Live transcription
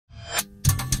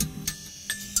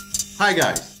Hi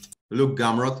guys, Luke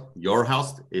Gamrot, your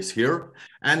host, is here,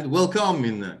 and welcome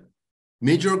in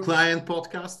Major Client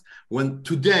Podcast. When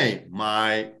today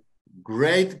my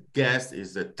great guest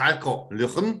is Tycho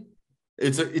Luijten.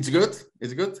 It's good.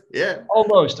 It's good. Yeah.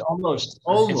 Almost. Almost.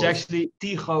 It's actually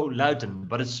Tycho Luijten,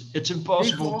 but it's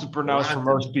impossible to pronounce for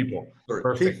most people. Sorry,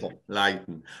 Perfect. Tycho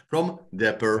Luijten from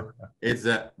Dapper. It's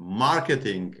a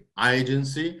marketing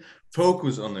agency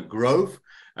focused on the growth.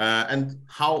 And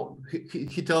how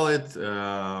he tell it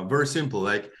very simple,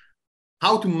 like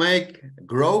how to make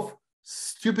growth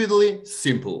stupidly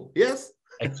simple. Yes.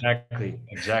 Exactly.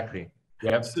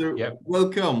 Yep. So Yep.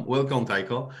 welcome,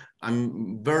 Tycho.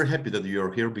 I'm very happy that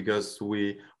you're here because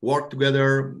we work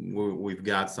together. We've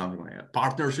got something like a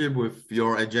partnership with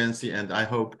your agency, and I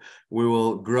hope we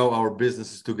will grow our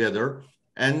businesses together.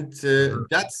 And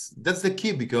that's the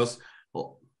key because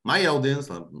my audience,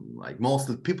 like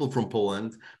mostly people from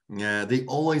Poland, they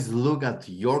always look at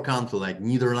your country like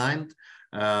Netherlands,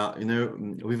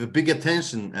 with a big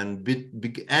attention and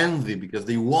big envy because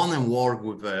they want to work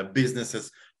with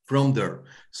businesses from there.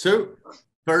 So,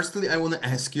 firstly, I want to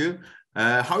ask you,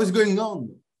 how is going on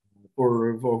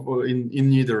for in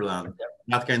Netherlands?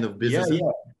 That kind of business.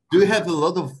 Yeah. Do you have a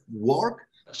lot of work?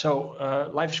 So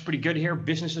life is pretty good here.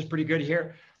 Business is pretty good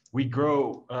here. We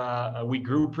grew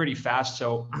pretty fast.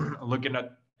 So looking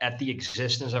at the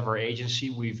existence of our agency,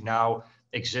 we've now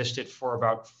existed for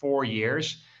about 4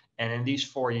 years. And in these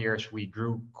 4 years, we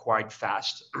grew quite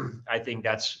fast. I think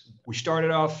we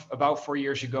started off about 4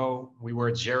 years ago. We were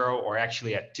at 0, or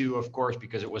actually at 2, of course,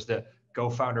 because it was the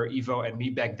co-founder Ivo and me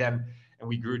back then. And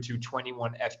we grew to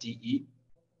 21 FTE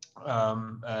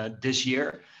this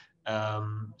year.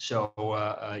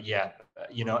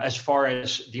 As far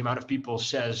as the amount of people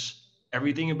says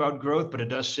everything about growth, but it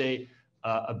does say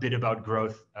a bit about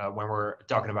growth when we're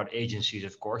talking about agencies,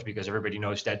 of course, because everybody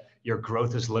knows that your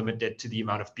growth is limited to the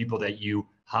amount of people that you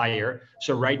hire.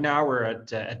 So right now we're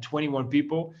at 21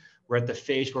 people. We're at the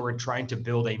phase where we're trying to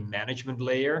build a management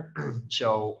layer.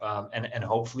 So and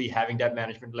hopefully having that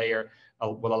management layer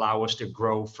will allow us to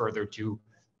grow further to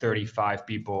 35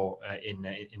 people in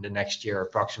the next year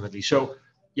approximately. So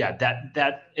yeah,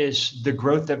 that is the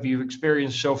growth that we've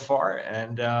experienced so far.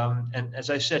 And as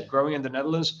I said, growing in the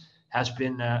Netherlands has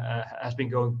been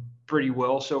going pretty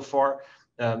well so far.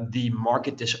 The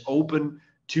market is open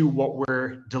to what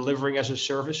we're delivering as a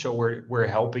service. So we're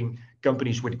helping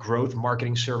companies with growth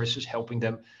marketing services, helping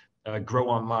them grow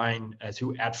online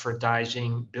through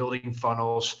advertising, building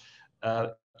funnels,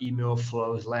 email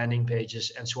flows, landing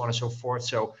pages, and so on and so forth.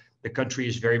 So the country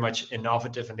is very much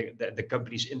innovative, and the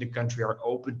companies in the country are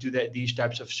open to these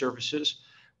types of services.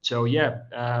 So yeah,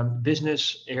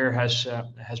 business here has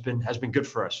been good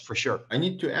for us for sure. I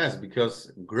need to ask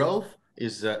because growth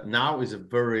is now is a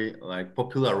very like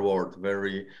popular word,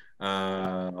 very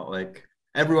like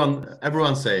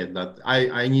everyone saying that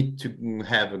I need to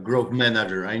have a growth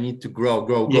manager. I need to grow.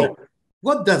 Yeah.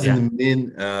 What does it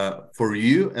mean for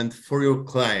you and for your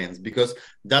clients? Because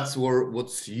that's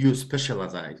what's you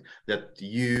specialize, that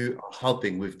you are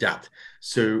helping with that.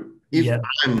 So if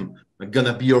I'm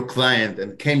gonna be your client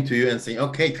and came to you and say,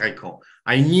 okay, Tycho,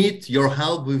 I need your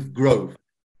help with growth,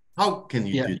 how can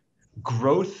you do that?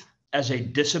 Growth as a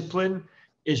discipline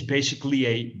is basically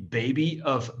a baby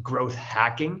of growth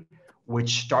hacking,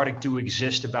 which started to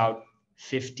exist about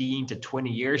 15 to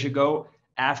 20 years ago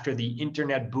after the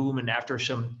internet boom and after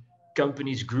some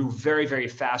companies grew very, very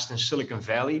fast in Silicon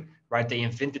Valley, right? They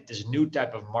invented this new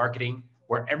type of marketing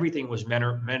where everything was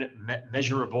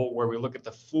measurable, where we look at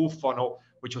the full funnel,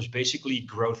 which was basically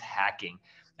growth hacking.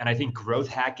 And I think growth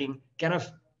hacking kind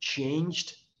of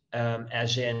changed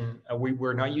as in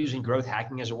we're not using growth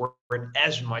hacking as a word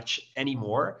as much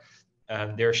anymore.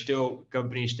 There are still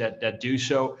companies that do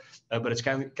so, but it's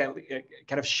kind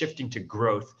of shifting to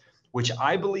growth, which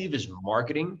I believe is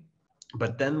marketing,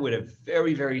 but then with a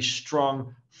very, very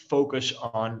strong focus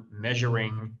on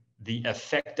measuring the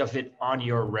effect of it on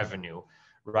your revenue,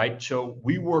 right? So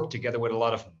we work together with a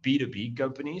lot of B2B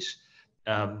companies,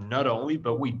 not only,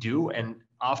 but we do, and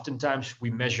oftentimes we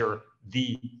measure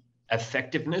the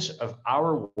effectiveness of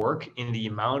our work in the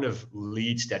amount of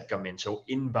leads that come in. So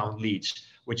inbound leads,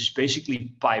 which is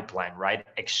basically pipeline, right?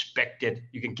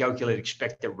 You can calculate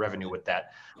expected revenue with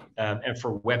that. And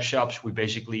for web shops, we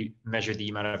basically measure the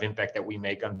amount of impact that we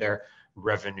make on their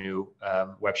revenue,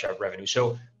 web shop revenue.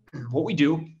 So what we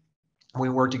do when we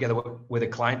work together with a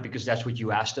client, because that's what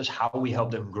you asked us, how we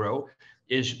help them grow,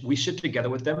 is we sit together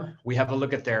with them. We have a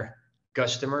look at their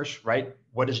customers, right?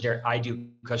 What does their ideal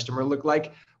customer look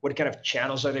like? What kind of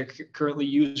channels are they currently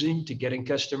using to getting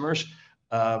customers?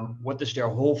 What does their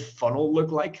whole funnel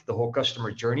look like, the whole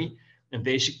customer journey? And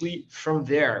basically from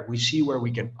there, we see where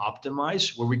we can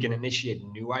optimize, where we can initiate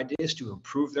new ideas to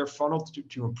improve their funnel,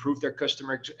 to improve their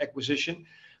customer acquisition.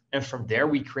 And from there,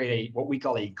 we create what we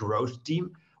call a growth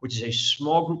team, which is a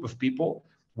small group of people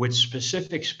with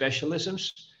specific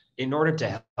specialisms in order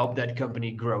to help that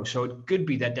company grow. So it could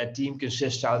be that that team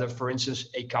consists out of, for instance,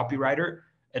 a copywriter,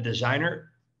 a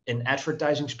designer, an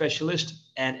advertising specialist,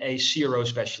 and a CRO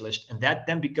specialist. And that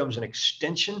then becomes an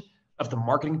extension of the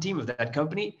marketing team of that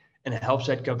company, and it helps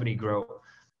that company grow.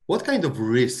 What kind of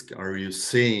risk are you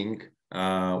seeing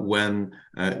when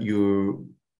you're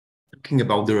talking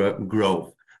about the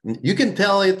growth? You can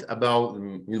tell it about,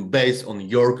 based on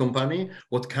your company,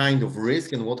 what kind of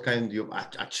risk and what kind of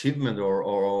achievement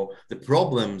or the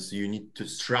problems you need to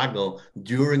struggle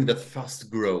during that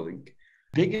fast growing.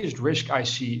 Biggest risk I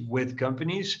see with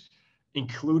companies,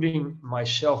 including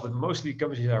myself, but mostly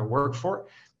companies that I work for,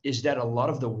 is that a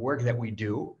lot of the work that we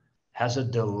do has a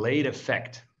delayed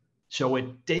effect. So it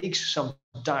takes some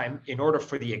time in order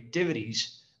for the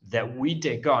activities that we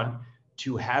take on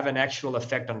to have an actual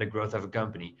effect on the growth of a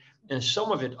company. And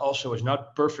some of it also is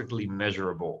not perfectly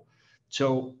measurable.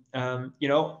 So,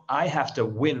 I have to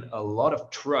win a lot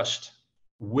of trust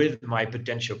with my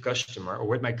potential customer or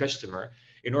with my customer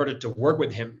in order to work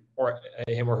with him or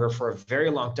her for a very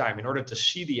long time, in order to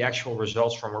see the actual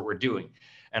results from what we're doing.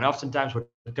 And oftentimes what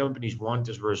the companies want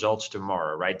is results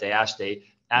tomorrow, right? They ask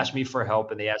me for help,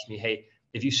 and they ask me, hey,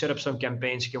 if you set up some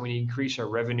campaigns, can we increase our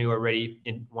revenue already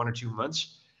in 1 or 2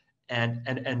 months? And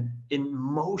in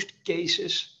most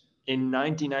cases, in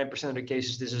 99% of the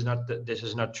cases, this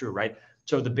is not true, right?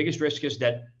 So the biggest risk is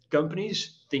that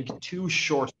companies think too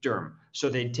short term. So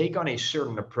they take on a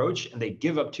certain approach and they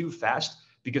give up too fast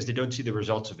because they don't see the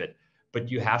results of it. But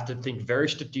you have to think very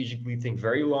strategically, think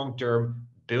very long term,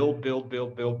 build,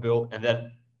 and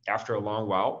then after a long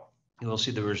while, you will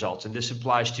see the results. And this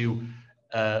applies to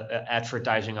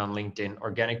advertising on LinkedIn,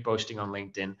 organic posting on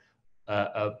LinkedIn,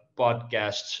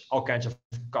 podcasts, all kinds of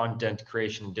content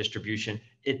creation and distribution.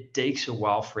 It takes a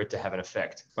while for it to have an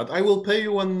effect. But I will pay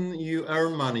you when you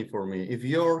earn money for me. If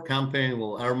your campaign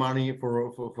will earn money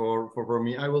for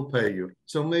me, I will pay you.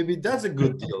 So maybe that's a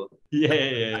good deal.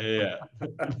 Yeah.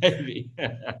 Maybe.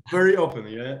 Very often,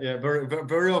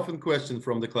 very often question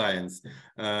from the clients.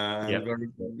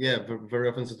 Very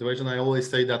often situation. I always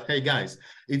say that, hey guys,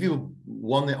 if you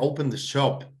want to open the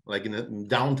shop like in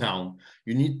downtown,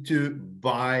 you need to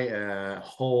buy a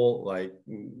whole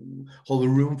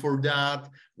room for that,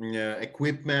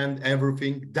 equipment,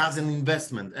 everything. That's an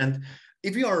investment. And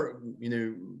if you are,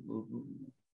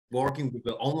 working with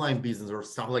the online business or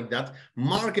stuff like that,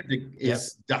 marketing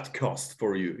is that cost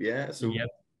for you. Yeah. So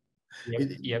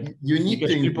you need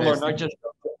because to people invest. Are not just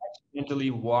going to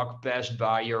accidentally walk past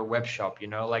by your web shop,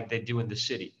 like they do in the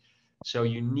city. So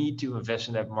you need to invest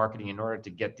in that marketing in order to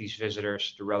get these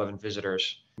visitors, the relevant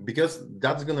visitors. Because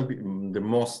that's going to be the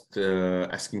most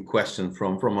asking question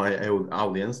from my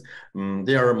audience.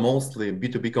 They are mostly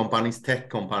B2B companies,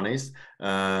 tech companies,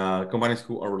 companies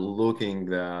who are looking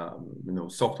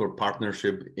software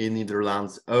partnership in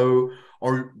Netherlands,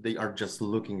 or they are just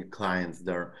looking at clients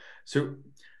there. So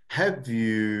what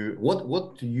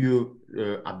do you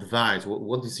advise?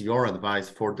 What is your advice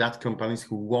for that companies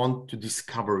who want to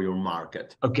discover your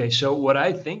market? Okay, so what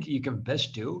I think you can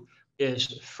best do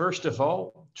is, first of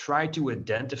all, try to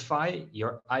identify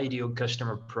your ideal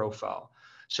customer profile.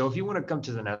 So if you want to come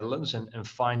to the Netherlands and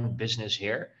find business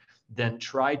here, then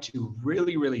try to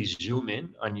really, really zoom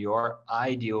in on your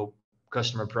ideal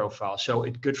customer profile. So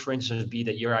it could, for instance, be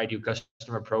that your ideal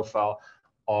customer profile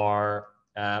are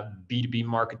B2B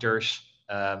marketers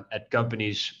at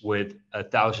companies with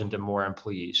 1,000 and more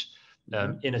employees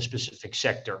in a specific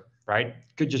sector, right?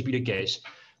 Could just be the case.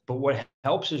 But what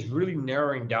helps is really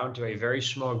narrowing down to a very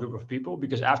small group of people,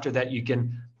 because after that you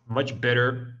can much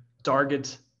better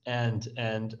target and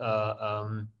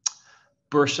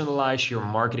personalize your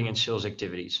marketing and sales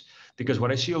activities. Because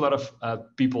what I see a lot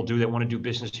of people do that want to do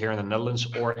business here in the Netherlands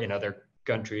or in other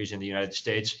countries in the United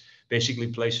States, basically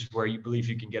places where you believe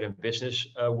you can get in business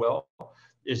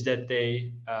is that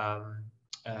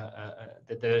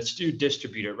that's too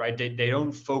distributed, right? They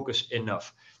don't focus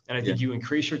enough. And I think you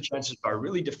increase your chances by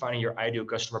really defining your ideal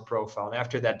customer profile. And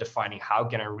after that, defining how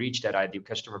can I reach that ideal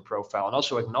customer profile, and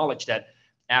also acknowledge that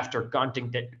after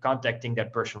contacting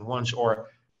that person once or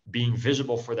being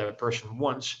visible for that person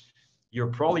once, you're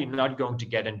probably not going to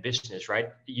get in business, right?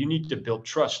 You need to build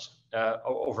trust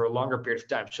over a longer period of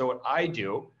time. So what I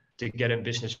do to get in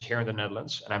business here in the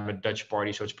Netherlands, and I'm a Dutch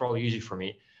party, so it's probably easy for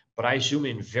me, but I zoom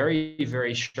in very,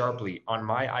 very sharply on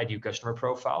my ideal customer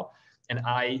profile. and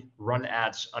I run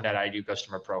ads on that ideal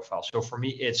customer profile. So for me,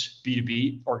 it's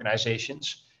B2B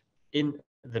organizations in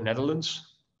the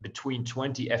Netherlands between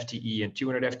 20 FTE and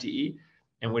 200 FTE.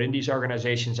 And within these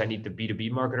organizations, I need the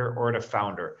B2B marketer or the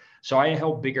founder. So I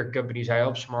help bigger companies, I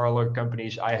help smaller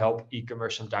companies, I help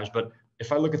e-commerce sometimes. But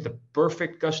if I look at the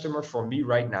perfect customer for me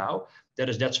right now, that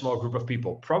is that small group of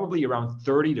people, probably around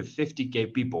 30 to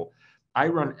 50K people. I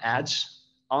run ads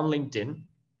on LinkedIn,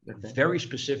 very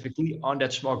specifically on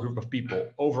that small group of people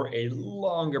over a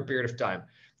longer period of time.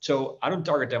 So I don't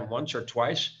target them once or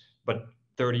twice, but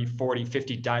 30, 40,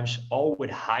 50 times, all with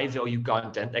high value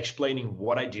content explaining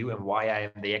what I do and why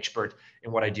I am the expert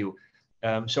in what I do.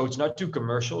 So it's not too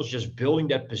commercial, it's just building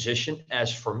that position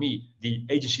as, for me, the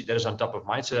agency that is on top of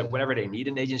mind, so that whenever they need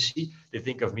an agency, they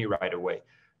think of me right away.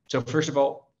 So first of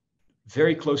all,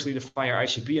 very closely define your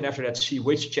ICP, and after that, see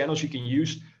which channels you can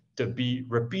use to be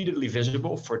repeatedly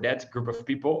visible for that group of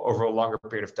people over a longer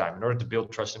period of time in order to build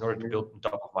trust, in order to build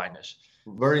top of mindness.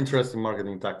 Very interesting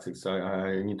marketing tactics.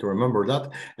 I need to remember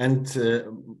that. And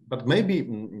but maybe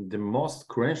the most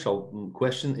crucial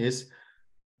question is,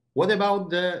 what about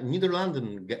the Netherlands,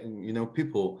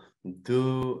 people?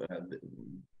 Do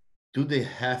they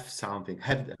have something?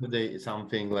 Have they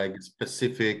something like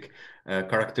specific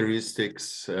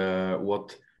characteristics?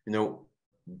 What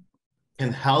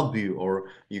can help you, or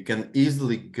you can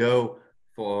easily go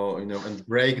for and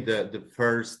break the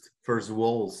first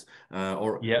walls,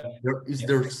 is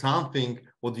there something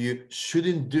what you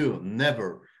shouldn't do,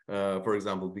 never, for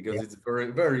example, because it's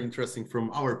very, very interesting from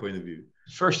our point of view.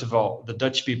 First of all, the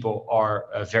Dutch people are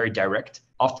very direct,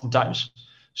 oftentimes.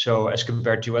 So as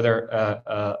compared to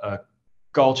other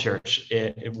cultures,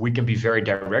 we can be very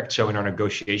direct. So in our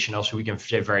negotiation, also, we can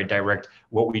say very direct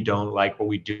what we don't like, what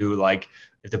we do like.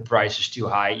 If the price is too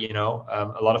high,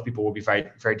 a lot of people will be very,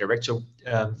 very direct. So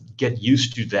get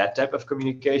used to that type of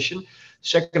communication.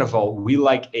 Second of all, we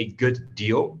like a good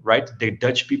deal, right? The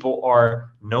Dutch people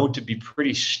are known to be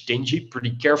pretty stingy,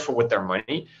 pretty careful with their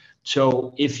money.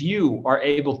 So if you are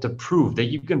able to prove that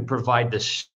you can provide the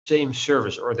same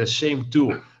service or the same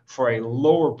tool for a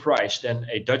lower price than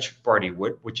a Dutch party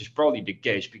would, which is probably the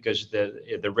case because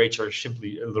the rates are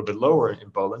simply a little bit lower in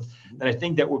Poland, then I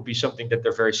think that would be something that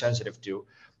they're very sensitive to.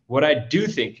 What I do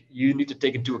think you need to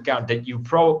take into account that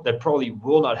that probably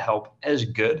will not help as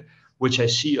good, which I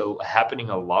see happening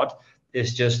a lot,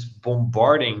 is just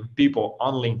bombarding people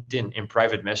on LinkedIn in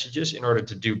private messages in order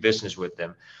to do business with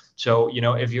them. So,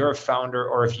 if you're a founder,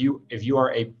 or if you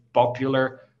are a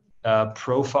popular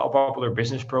popular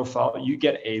business profile, you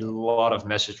get a lot of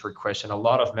message requests and a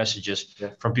lot of messages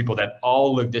from people that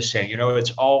all look the same.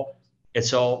 It's all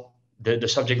the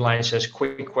subject line says,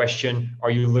 quick question,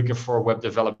 are you looking for a web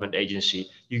development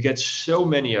agency? You get so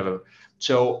many of them.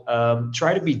 So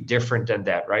try to be different than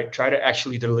that, right? Try to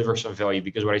actually deliver some value,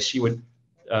 because what I see with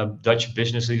Dutch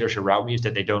business leaders around me is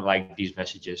that they don't like these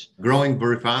messages. Growing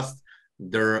very fast,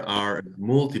 there are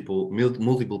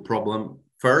multiple problems.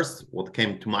 First, what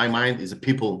came to my mind is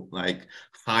people, like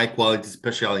high quality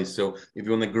specialists. So if you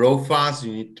want to grow fast,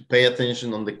 you need to pay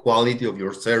attention on the quality of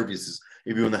your services.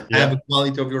 If you want to have the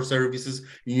quality of your services,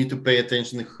 you need to pay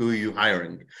attention to who you're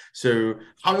hiring. So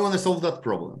how do you want to solve that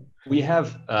problem? We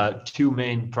have two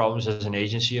main problems as an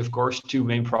agency, of course, two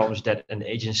main problems that an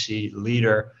agency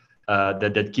leader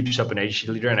that keeps up an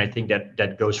agency leader. And I think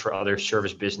that goes for other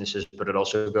service businesses, but it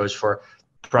also goes for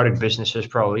product businesses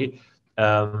probably.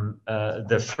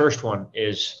 The first one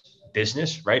is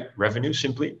business, right? Revenue,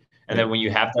 simply. And then when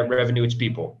you have that revenue, it's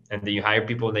people. And then you hire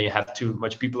people, and then you have too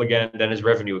much people again, and then it's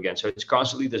revenue again. So it's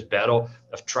constantly this battle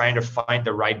of trying to find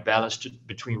the right balance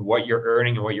between what you're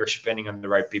earning and what you're spending on the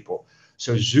right people.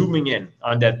 So zooming in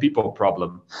on that people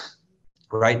problem,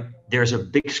 right? There's a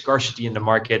big scarcity in the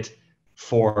market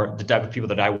for the type of people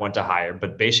that I want to hire.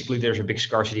 But basically, there's a big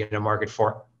scarcity in the market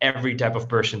for every type of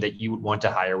person that you would want to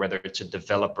hire, whether it's a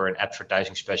developer, an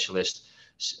advertising specialist,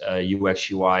 UX,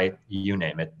 UI, you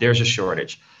name it. There's a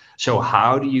shortage. So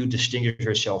how do you distinguish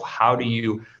yourself? How do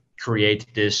you create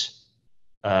this,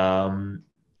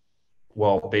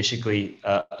 basically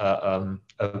a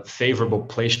favorable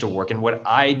place to work? And what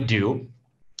I do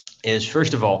is,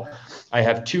 first of all, I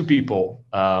have two people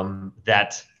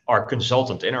that are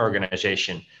consultant in our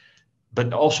organization,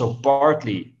 but also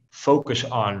partly focus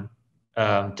on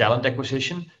talent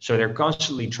acquisition. So they're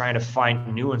constantly trying to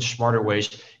find new and smarter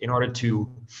ways in order to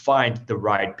find the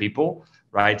right people,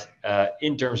 right?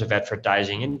 In terms of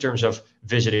advertising, in terms of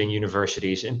visiting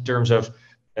universities, in terms of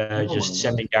just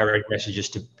sending direct messages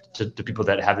to people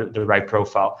that have the right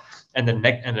profile. And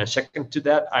the second to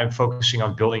that, I'm focusing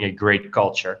on building a great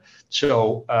culture.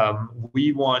 So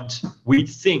we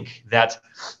think that,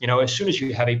 as soon as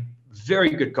you have a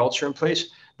very good culture in place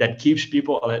that keeps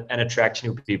people and attracts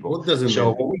new people. What does it mean?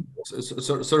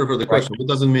 Sorry for the question. What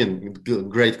does it mean?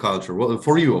 Great culture. Well,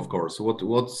 for you, of course.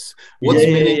 What's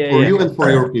meaning for you and for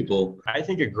your people? I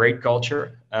think a great culture,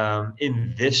 in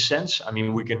this sense. I mean,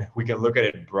 we can look at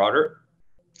it broader,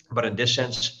 but in this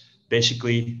sense,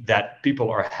 basically that people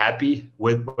are happy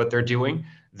with what they're doing,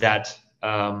 that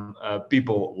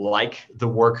people like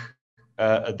the work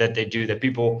that they do, that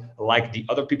people like the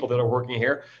other people that are working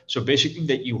here. So basically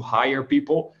that you hire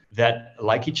people that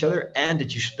like each other, and that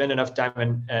you spend enough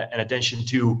time and attention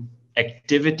to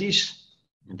activities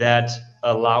that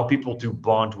allow people to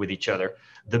bond with each other.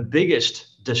 The biggest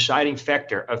deciding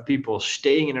factor of people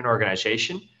staying in an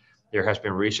organization, there has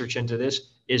been research into this,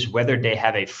 is whether they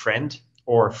have a friend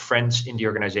or friends in the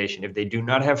organization. If they do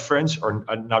not have friends or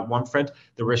not one friend,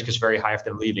 the risk is very high of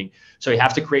them leaving. So you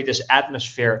have to create this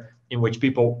atmosphere in which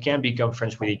people can become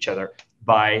friends with each other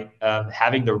by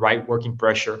having the right working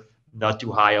pressure, not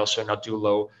too high, also not too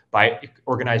low, by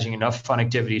organizing enough fun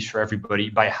activities for everybody,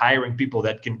 by hiring people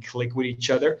that can click with each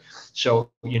other. So,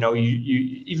 you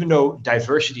even though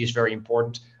diversity is very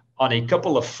important, on a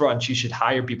couple of fronts, you should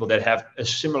hire people that have a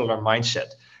similar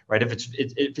mindset. Right? If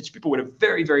it's people with a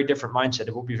very, very different mindset,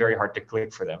 it will be very hard to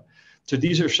click for them. So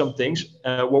these are some things.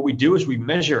 What we do is we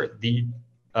measure the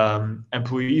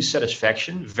employee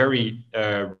satisfaction very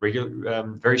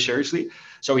seriously.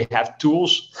 So we have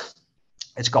tools.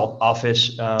 It's called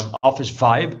Office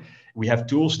Vibe. We have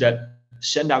tools that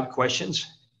send out questions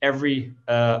every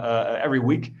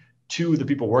week to the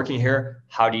people working here.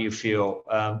 How do you feel?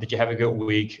 Did you have a good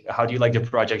week? How do you like the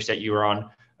projects that you were on?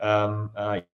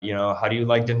 How do you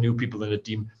like the new people in the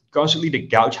team? Constantly to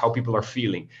gauge how people are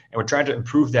feeling, and we're trying to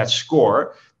improve that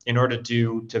score in order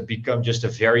to become just a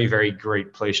very, very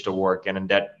great place to work,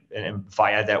 and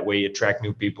via that way attract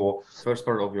new people. First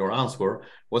part of your answer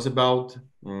was about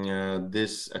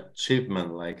this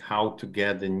achievement, like how to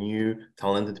get the new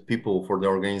talented people for the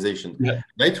organization. Yeah.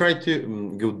 I try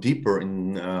to go deeper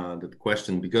in that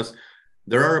question, because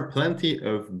there are plenty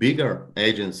of bigger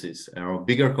agencies or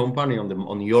bigger company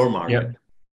on your market,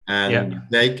 and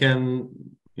they can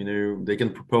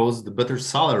propose the better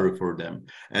salary for them.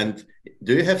 And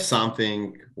do you have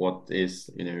something what is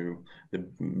the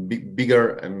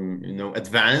bigger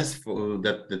advance for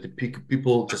that the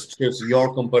people just choose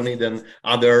your company than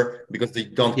other because they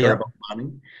don't care about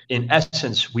money? In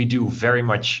essence, we do very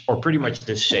much or pretty much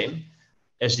the same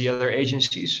as the other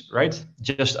agencies, right?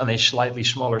 Just on a slightly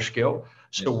smaller scale.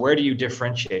 So where do you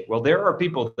differentiate? Well, there are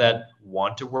people that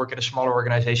want to work at a smaller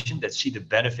organization, that see the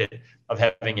benefit of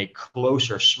having a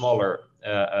closer, smaller,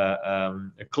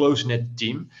 a close-knit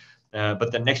team.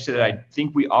 But then next to that, I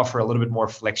think we offer a little bit more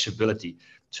flexibility.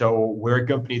 So we're a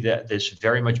company that is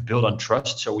very much built on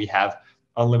trust. So we have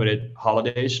unlimited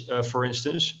holidays, for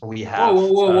instance. We have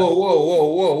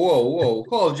whoa.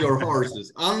 Hold your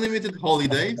horses. Unlimited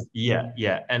holidays?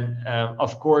 Yeah. And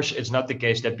of course, it's not the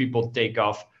case that people take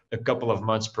off a couple of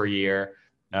months per year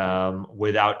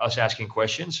without us asking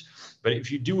questions. But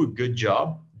if you do a good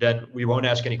job, then we won't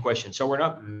ask any questions. So we're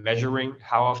not measuring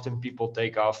how often people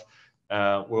take off.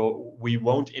 We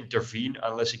won't intervene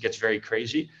unless it gets very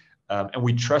crazy. And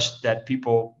we trust that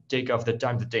people take off the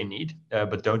time that they need,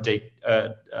 but don't take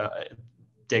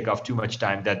off too much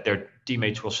time that their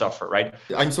teammates will suffer, right?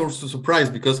 I'm so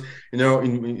surprised because,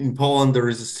 in Poland, there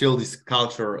is still this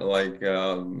culture, like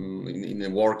in the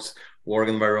work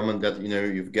environment, that,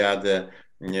 you've got the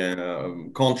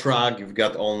contract, you've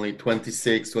got only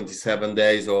 26, 27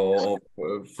 days of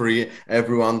free.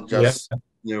 Everyone just,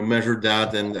 measure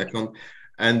that and account.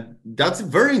 And that's a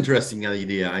very interesting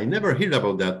idea. I never heard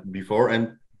about that before.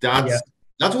 And that's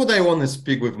what I want to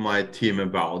speak with my team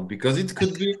about, because it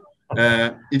could be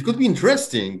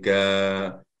interesting.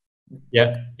 Could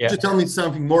you tell me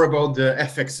something more about the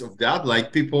effects of that?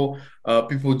 Like people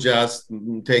just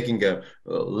taking a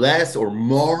less or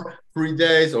more free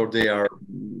days, or they are,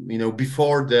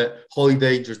 before the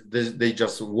holiday, they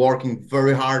just working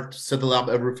very hard to settle up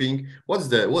everything. What's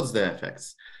the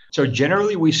effects? So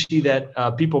generally, we see that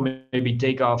people maybe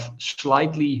take off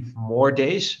slightly more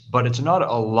days, but it's not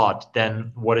a lot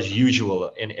than what is usual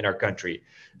in our country.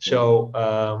 So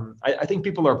I think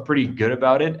people are pretty good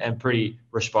about it and pretty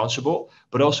responsible.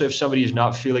 But also, if somebody is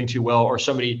not feeling too well, or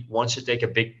somebody wants to take a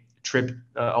big trip,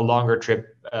 a longer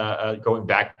trip, going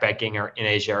backpacking or in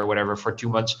Asia or whatever for 2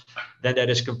 months, then that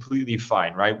is completely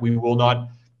fine, right? We will not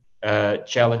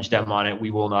challenge them on it.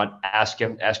 We will not ask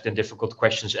them difficult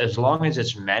questions, as long as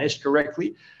it's managed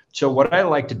correctly. So what I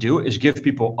like to do is give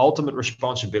people ultimate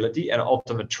responsibility and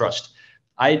ultimate trust.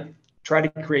 I try to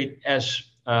create as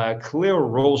clear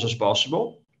roles as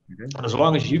possible. And as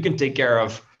long as you can take care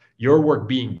of your work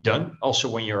being done also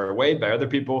when you're away by other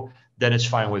people, then it's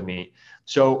fine with me.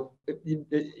 So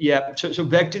yeah, so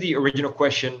back to the original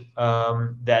question,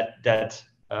 that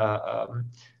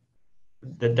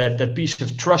piece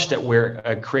of trust that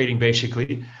we're creating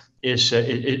basically is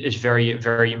very,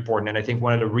 very important. And I think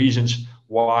one of the reasons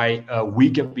why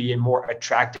we can be a more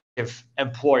attractive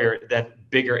employer than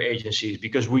bigger agencies,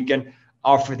 because we can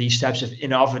offer these types of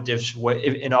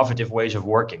innovative ways of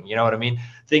working. You know what I mean?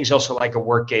 Things also like a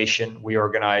workation we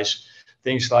organize,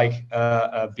 things like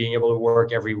being able to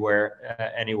work everywhere,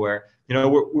 anywhere. You know,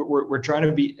 we're trying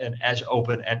to be an as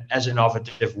open and as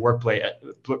innovative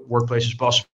workplace as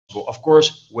possible. Of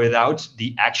course, without the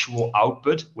actual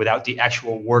output, without the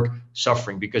actual work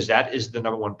suffering, because that is the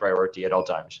 #1 priority at all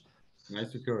times.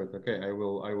 Nice to hear it. Okay, I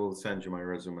will send you my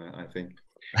resume, I think.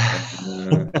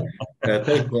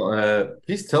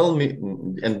 Please tell me,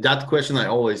 and that question I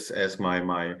always ask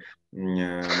my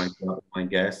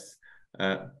guests.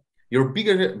 Your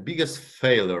biggest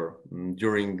failure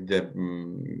during the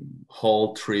whole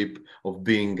trip of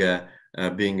being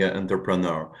an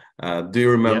entrepreneur. Do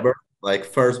you remember? Yeah. Like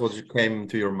first, what came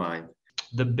to your mind?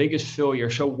 The biggest failure.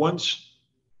 So once,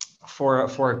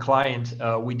 for a client,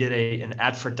 we did an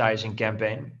advertising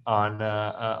campaign on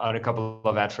a couple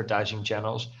of advertising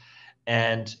channels,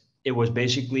 and there were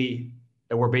basically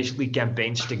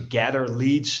campaigns to gather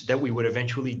leads that we would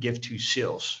eventually give to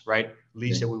sales, right?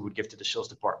 Leads that we would give to the sales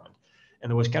department, and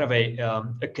there was kind of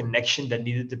a connection that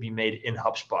needed to be made in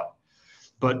HubSpot.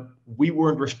 But we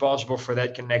weren't responsible for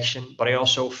that connection, but I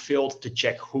also failed to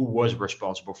check who was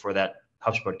responsible for that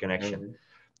HubSpot connection. Mm-hmm.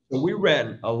 So we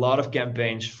ran a lot of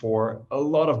campaigns for a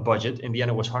lot of budget. In the end,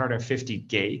 it was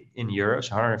 150K in euros,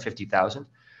 150,000.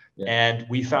 Yeah. And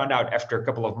we found out after a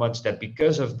couple of months that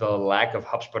because of the lack of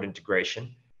HubSpot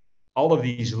integration, all of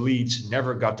these leads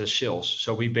never got to sales.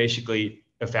 So we basically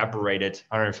evaporated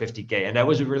 150K, and that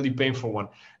was a really painful one.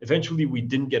 Eventually we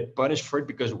didn't get punished for it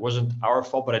because it wasn't our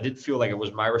fault, but I did feel like it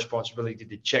was my responsibility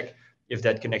to check if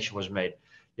that connection was made.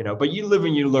 You know, but you live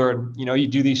and you learn. You know, you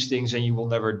do these things and you will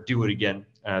never do it again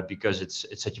because it's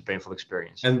such a painful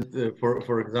experience. And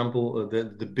for example,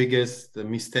 the biggest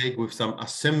mistake with some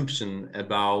assumption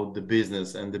about the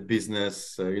business and the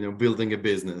business, you know, building a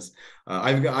business.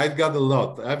 I've got a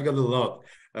lot.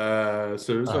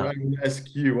 So I'm going to ask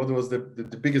you, what was the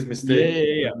biggest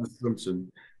mistake? Assumption?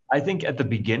 I think at the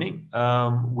beginning,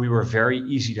 we were very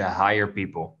easy to hire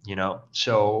people, you know,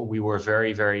 so we were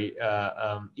very, very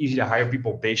easy to hire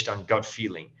people based on gut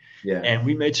feeling. Yeah. And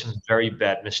we made some very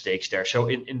bad mistakes there. So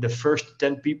in the first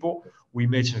 10 people, we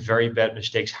made some very bad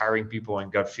mistakes hiring people on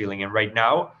gut feeling. And right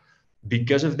now,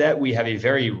 because of that, we have a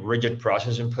very rigid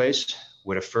process in place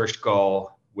with a first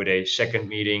call, with a second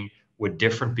meeting, with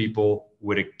different people,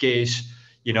 with a case,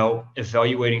 you know,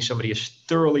 evaluating somebody as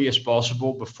thoroughly as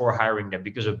possible before hiring them,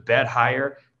 because a bad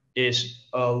hire is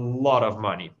a lot of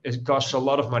money. It costs a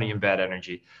lot of money in bad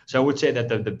energy. So I would say that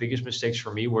the biggest mistakes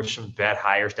for me were some bad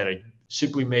hires that I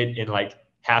simply made in like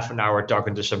half an hour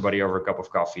talking to somebody over a cup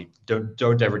of coffee.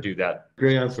 Don't ever do that.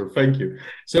 Great answer. Thank you.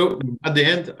 So at the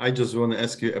end, I just want to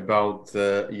ask you about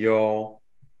your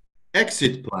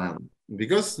exit plan.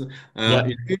 Because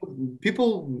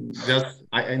people just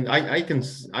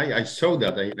I saw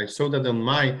that on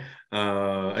my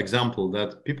example,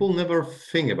 that people never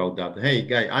think about that. Hey,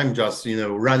 guy, I'm just, you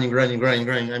know, running.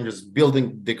 I'm just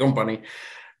building the company.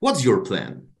 What's your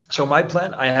plan? So my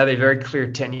plan, I have a very clear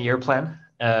 10-year plan.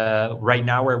 Right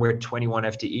now we're 21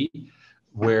 FTE.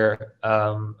 We're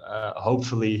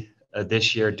hopefully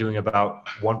this year doing about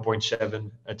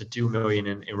 1.7 to 2 million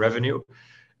in revenue.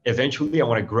 Eventually, I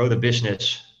want to grow the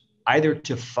business either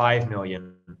to 5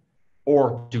 million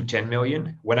or to 10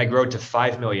 million. When I grow to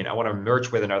 5 million, I want to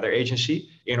merge with another agency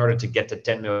in order to get to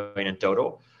 10 million in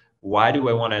total. Why do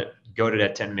I want to go to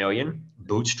that 10 million?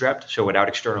 Bootstrapped, so without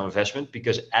external investment,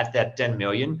 because at that 10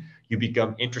 million, you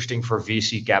become interesting for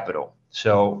VC capital.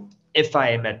 So if I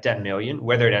am at 10 million,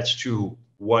 whether that's through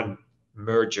one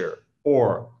merger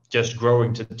or just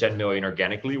growing to 10 million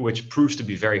organically, which proves to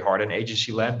be very hard in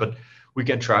agency land, but we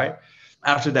can try.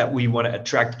 After that, we want to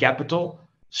attract capital,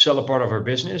 sell a part of our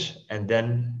business, and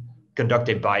then conduct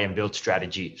a buy and build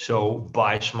strategy. So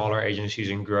buy smaller agencies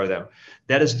and grow them.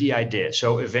 That is the idea.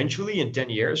 So eventually in 10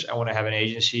 years, I want to have an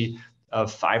agency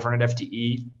of 500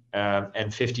 FTE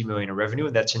and 50 million in revenue.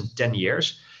 And that's in 10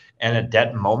 years. And at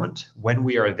that moment, when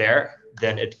we are there,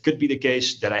 then it could be the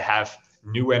case that I have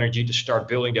new energy to start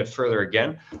building that further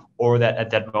again, or that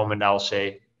at that moment I'll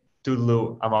say,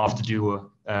 toodaloo, I'm off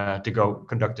to go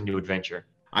conduct a new adventure.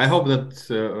 I hope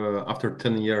that after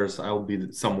 10 years, I'll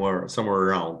be somewhere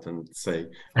around and say,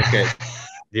 okay.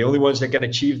 The only ones that can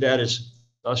achieve that is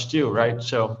us too, right?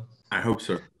 So I hope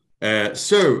so.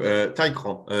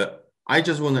 Tycho, I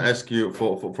just want to ask you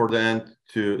for the end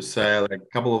to say like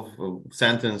a couple of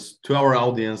sentences to our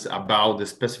audience about the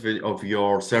specific of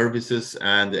your services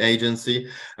and the agency.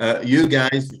 You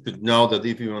guys should know that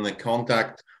if you want to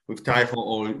contact with Tycho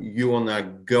or you want to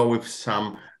go with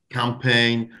some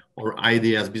campaign or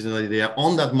ideas, business idea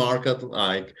on that market,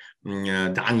 like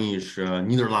Danish,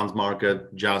 Netherlands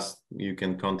market, just you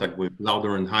can contact with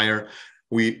Louder&Higher.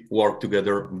 We work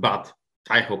together, but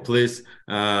Tycho, please,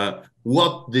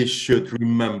 what they should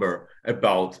remember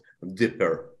about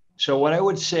Dipper? So what I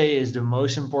would say is the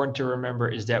most important to remember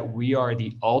is that we are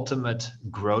the ultimate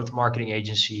growth marketing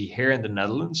agency here in the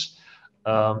Netherlands.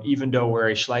 Even though we're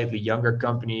a slightly younger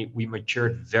company, we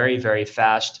matured very, very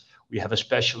fast. We have a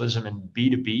specialism in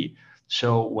B2B.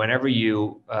 So whenever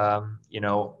you,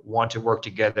 want to work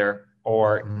together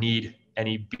or need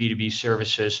any B2B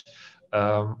services,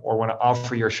 or want to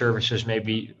offer your services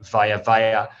maybe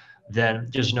via, then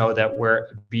just know that we're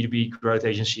a B2B growth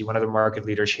agency, one of the market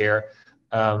leaders here.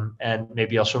 And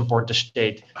maybe also important to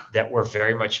state that we're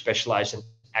very much specialized in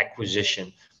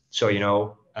acquisition.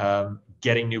 So,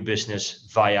 getting new business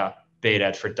via paid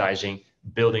advertising,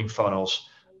 building funnels,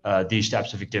 these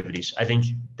types of activities. I think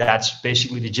that's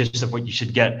basically the gist of what you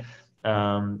should get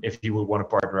if you would want to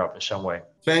partner up in some way.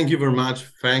 Thank you very much.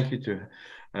 Thank you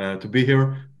to be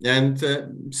here, and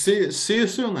see you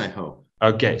soon, I hope.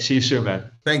 Okay, see you soon,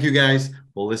 man. Thank you guys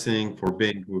for listening, for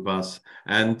being with us,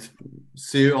 and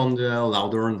see you on the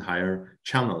Louder&Higher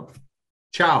channel.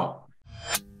 Ciao.